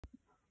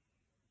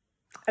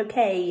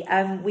Okay,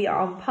 we are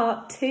on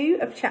part 2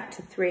 of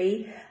chapter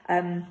 3,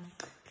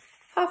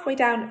 halfway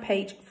down at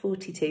page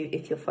 42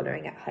 if you're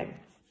following at home.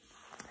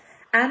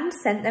 Anne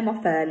sent them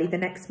off early the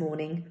next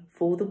morning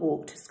for the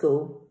walk to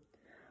school.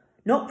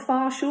 "Not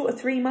far short of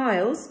 3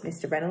 miles,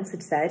 Mr. Reynolds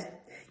had said.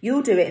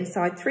 "You'll do it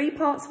inside 3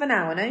 parts of an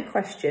hour, no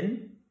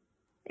question."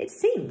 It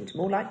seemed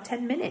more like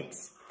 10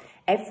 minutes.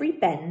 Every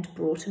bend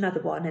brought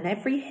another one, and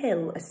every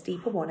hill a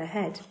steeper one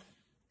ahead.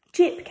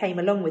 Jip came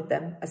along with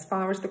them as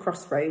far as the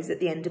crossroads at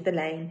the end of the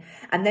lane,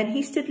 and then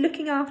he stood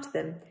looking after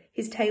them,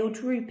 his tail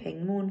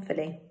drooping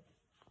mournfully.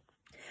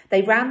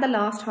 They ran the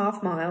last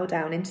half-mile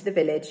down into the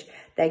village,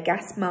 their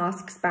gas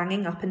masks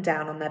banging up and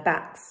down on their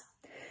backs.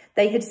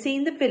 They had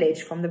seen the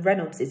village from the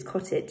Reynolds'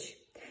 cottage.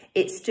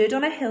 It stood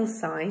on a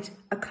hillside,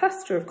 a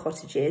cluster of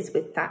cottages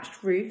with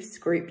thatched roofs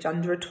grouped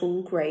under a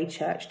tall grey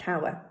church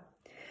tower.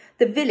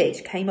 The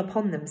village came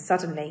upon them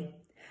suddenly.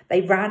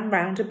 They ran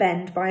round a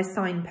bend by a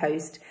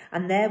signpost,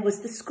 and there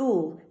was the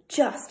school,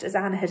 just as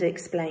Anne had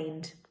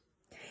explained.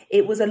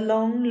 It was a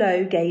long,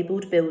 low,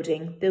 gabled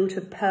building built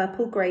of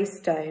purple grey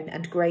stone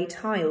and grey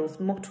tiles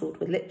mottled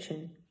with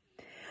lichen.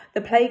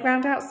 The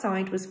playground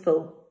outside was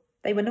full.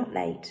 They were not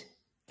late.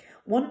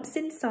 Once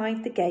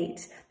inside the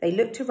gate, they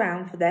looked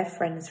around for their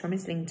friends from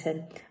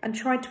Islington and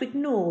tried to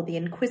ignore the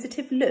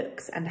inquisitive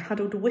looks and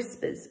huddled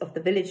whispers of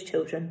the village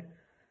children.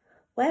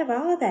 "Where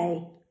are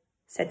they?"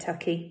 said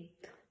Tucky.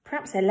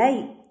 "Perhaps they're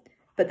late,"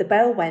 but the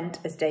bell went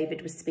as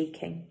David was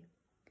speaking.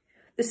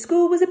 The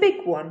school was a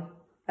big one,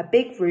 a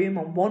big room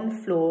on one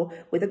floor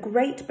with a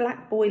great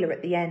black boiler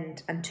at the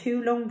end and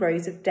 2 long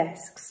rows of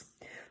desks,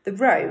 the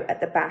row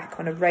at the back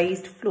on a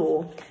raised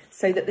floor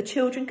so that the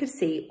children could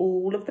see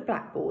all of the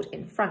blackboard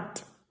in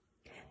front.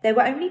 There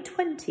were only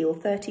 20 or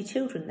 30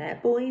 children there,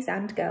 boys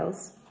and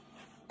girls.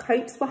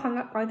 Coats were hung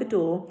up by the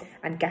door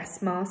and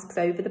gas masks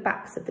over the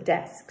backs of the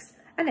desks,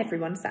 and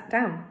everyone sat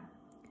down.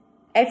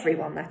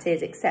 Everyone, that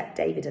is, except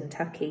David and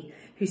Tucky,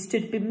 who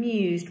stood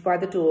bemused by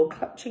the door,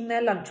 clutching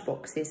their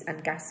lunchboxes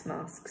and gas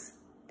masks.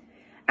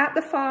 At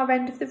the far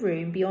end of the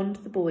room, beyond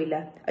the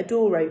boiler, a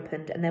door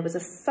opened and there was a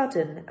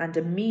sudden and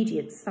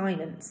immediate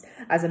silence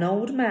as an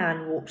old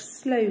man walked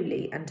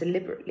slowly and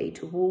deliberately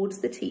towards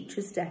the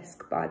teacher's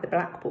desk by the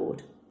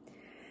blackboard.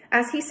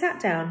 As he sat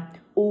down,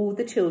 all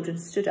the children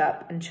stood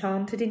up and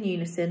chanted in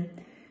unison,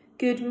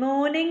 "Good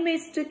morning,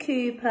 Mr.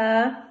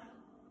 Cooper."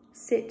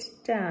 "Sit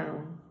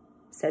down,"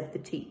 said the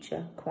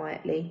teacher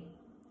quietly.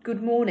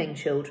 "Good morning,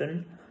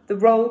 children. The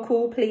roll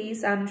call,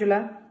 please,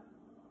 Angela."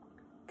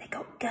 "They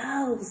got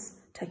girls,"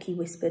 Tucky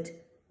whispered.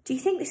 "Do you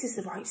think this is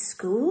the right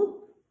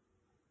school?"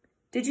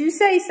 "Did you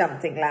say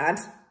something,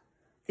 lad?"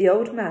 The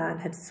old man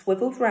had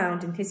swivelled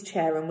round in his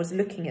chair and was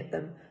looking at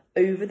them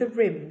over the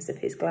rims of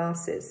his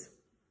glasses.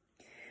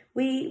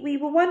 We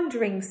were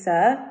wondering,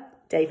 sir,"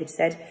 David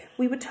said.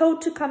 "We were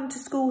told to come to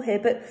school here,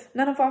 but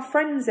none of our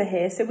friends are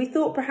here, so we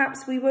thought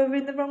perhaps we were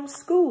in the wrong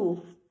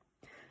school."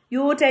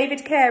 "You're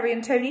David Carey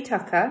and Tony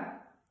Tucker?"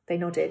 They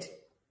nodded.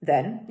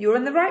 "Then you're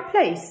in the right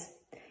place.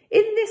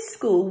 In this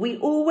school, we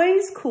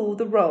always call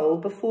the roll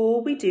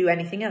before we do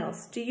anything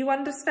else. Do you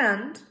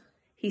understand?"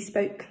 He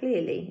spoke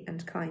clearly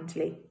and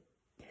kindly.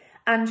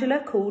 Angela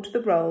called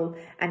the roll,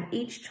 and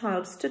each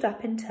child stood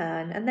up in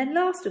turn, and then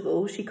last of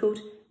all she called,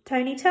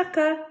 "Tony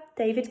Tucker,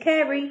 David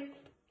Carey."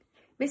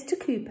 Mr.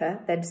 Cooper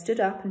then stood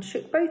up and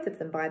shook both of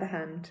them by the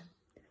hand.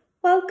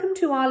 "Welcome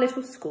to our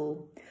little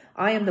school.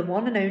 I am the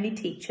one and only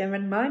teacher,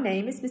 and my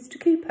name is Mr.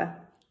 Cooper,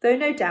 though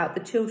no doubt the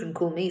children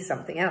call me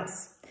something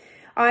else.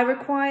 I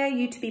require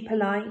you to be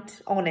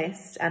polite,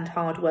 honest, and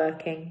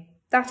hard-working.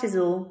 That is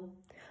all.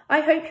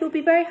 I hope you'll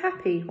be very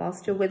happy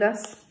whilst you're with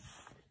us."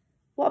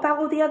 "What about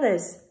all the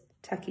others?"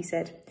 Tucky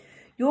said.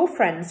 "Your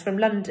friends from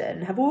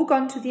London have all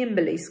gone to the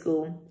Imberley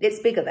School. It's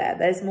bigger there,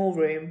 there's more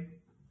room."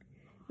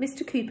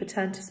 Mr. Cooper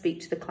turned to speak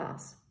to the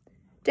class.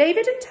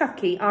 "David and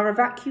Tucky are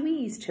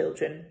evacuees,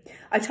 children.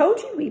 I told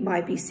you we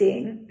might be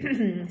seeing,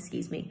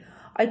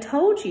 I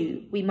told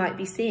you we might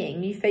be seeing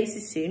new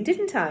faces soon,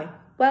 didn't I?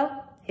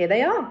 Well, here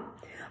they are.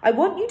 I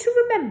want you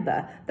to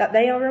remember that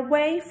they are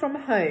away from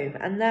home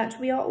and that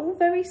we are all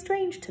very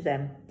strange to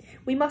them.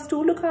 We must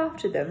all look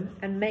after them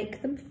and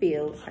make them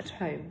feel at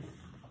home."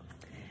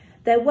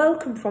 Their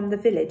welcome from the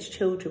village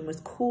children was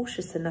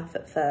cautious enough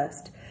at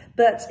first,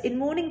 but in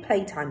morning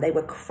playtime they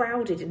were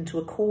crowded into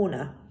a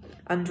corner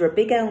under a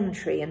big elm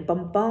tree and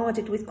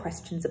bombarded with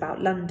questions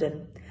about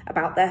London,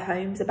 about their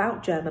homes,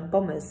 about German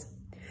bombers.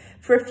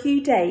 For a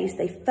few days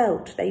they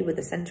felt they were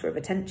the centre of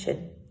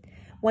attention.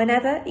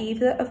 Whenever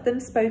either of them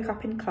spoke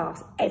up in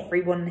class,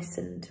 everyone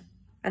listened,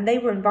 and they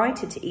were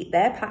invited to eat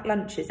their packed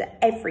lunches at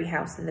every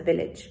house in the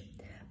village.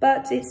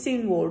 But it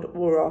soon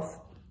wore off,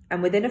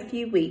 and within a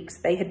few weeks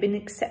they had been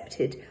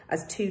accepted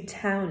as 2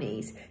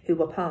 townies who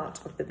were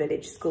part of the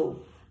village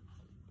school.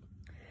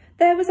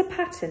 There was a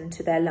pattern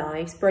to their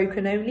lives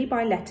broken only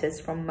by letters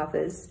from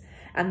mothers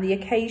and the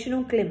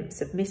occasional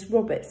glimpse of Miss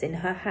Roberts in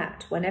her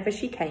hat whenever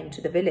she came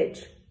to the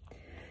village.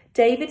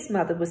 David's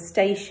mother was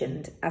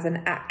stationed as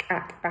an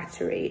Ack-Ack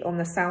battery on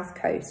the south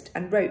coast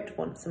and wrote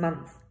once a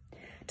month.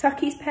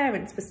 Tucky's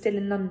parents were still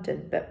in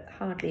London, but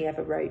hardly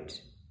ever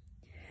wrote.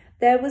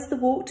 There was the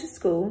walk to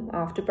school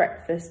after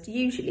breakfast,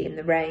 usually in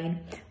the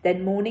rain,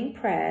 then morning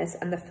prayers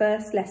and the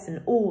first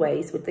lesson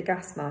always with the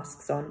gas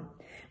masks on,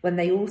 when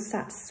they all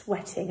sat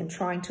sweating and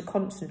trying to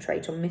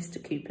concentrate on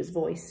Mr. Cooper's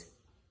voice.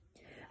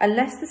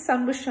 Unless the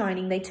sun was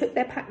shining, they took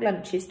their packed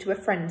lunches to a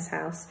friend's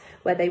house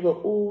where they were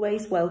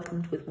always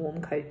welcomed with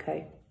warm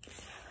cocoa.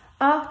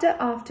 After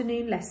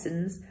afternoon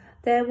lessons,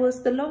 there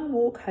was the long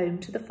walk home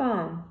to the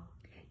farm.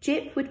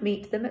 Jip would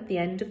meet them at the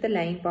end of the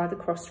lane by the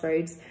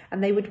crossroads,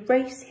 and they would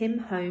race him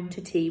home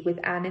to tea with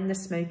Anne in the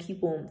smoky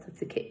warmth of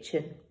the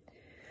kitchen.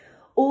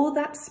 All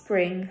that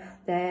spring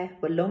there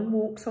were long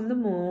walks on the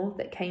moor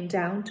that came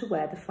down to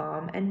where the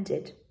farm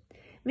ended.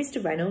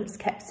 Mr. Reynolds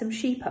kept some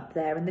sheep up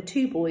there, and the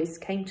two boys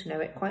came to know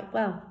it quite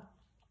well.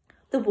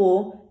 The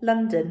war,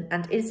 London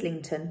and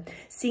Islington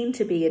seemed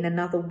to be in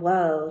another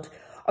world.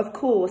 Of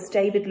course,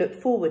 David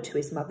looked forward to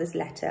his mother's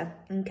letter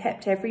and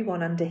kept every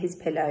one under his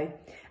pillow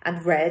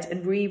and read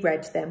and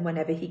reread them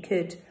whenever he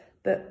could,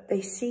 but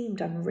they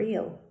seemed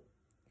unreal.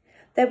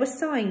 There were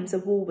signs a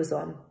war was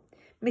on.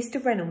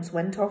 Mr. Reynolds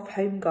went off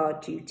home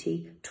guard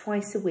duty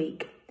twice a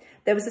week.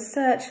 There was a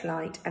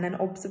searchlight and an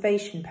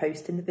observation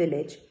post in the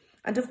village,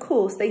 and of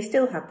course they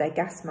still had their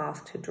gas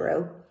mask to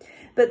drill,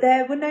 but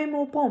there were no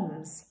more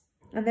bombs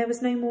and there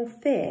was no more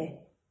fear.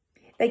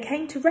 They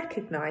came to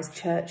recognise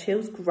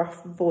Churchill's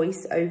gruff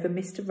voice over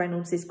Mr.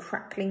 Reynolds's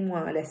crackling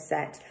wireless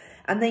set,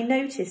 and they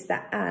noticed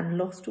that Anne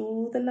lost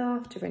all the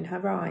laughter in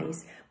her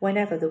eyes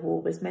whenever the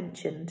war was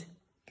mentioned.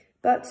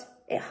 But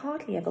it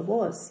hardly ever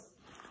was.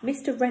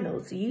 Mr.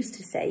 Reynolds used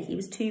to say he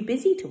was too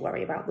busy to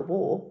worry about the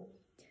war.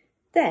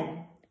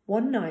 Then,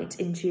 one night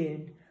in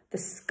June, the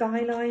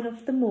skyline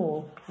of the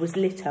moor was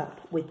lit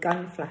up with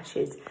gun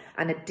flashes,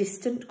 and a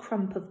distant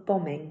crump of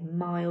bombing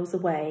miles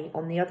away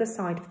on the other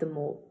side of the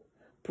moor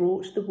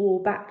brought the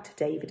war back to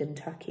David and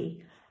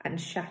Tucky and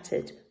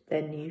shattered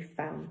their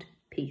newfound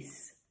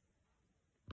peace.